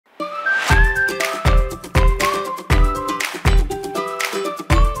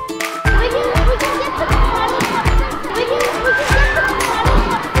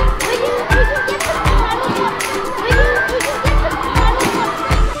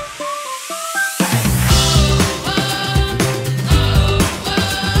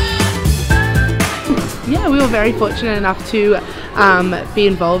very fortunate enough to be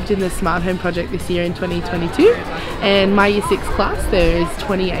involved in the Smart Home project this year in 2022, and my Year 6 class, there's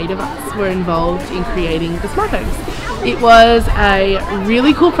 28 of us, were involved in creating the Smart Homes. It was a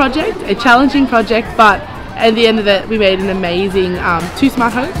really cool project, a challenging project, but at the end of it we made an amazing 2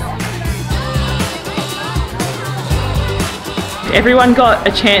 Smart Homes. Everyone got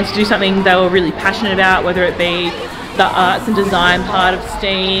a chance to do something they were really passionate about, whether it be the arts and design part of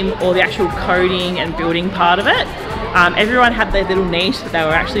STEAM or the actual coding and building part of it. Everyone had their little niche that they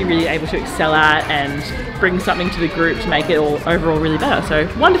were actually really able to excel at and bring something to the group to make it all overall really better. So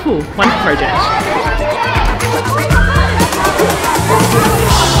wonderful, wonderful project.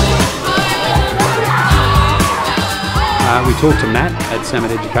 We talked to Matt at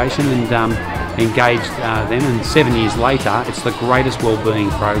Summit Education and engaged them, and 7 years later it's the greatest wellbeing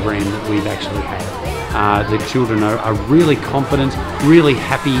program that we've actually had. The children are really confident, really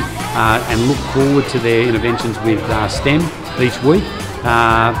happy, and look forward to their interventions with STEM each week.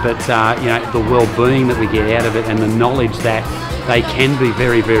 You know, the well-being that we get out of it and the knowledge that they can be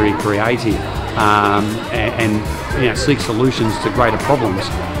very, very creative and you know, seek solutions to greater problems,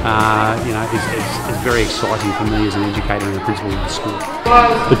 you know, is very exciting for me as an educator and a principal of the school.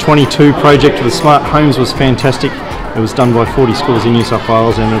 The 22 project of the Smart Homes was fantastic. It was done by 40 schools in New South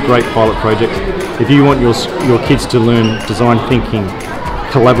Wales and a great pilot project. If you want your kids to learn design thinking,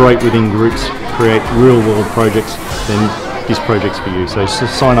 collaborate within groups, create real world projects, then this project's for you. So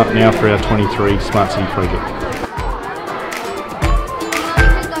sign up now for our 23 Smart City project.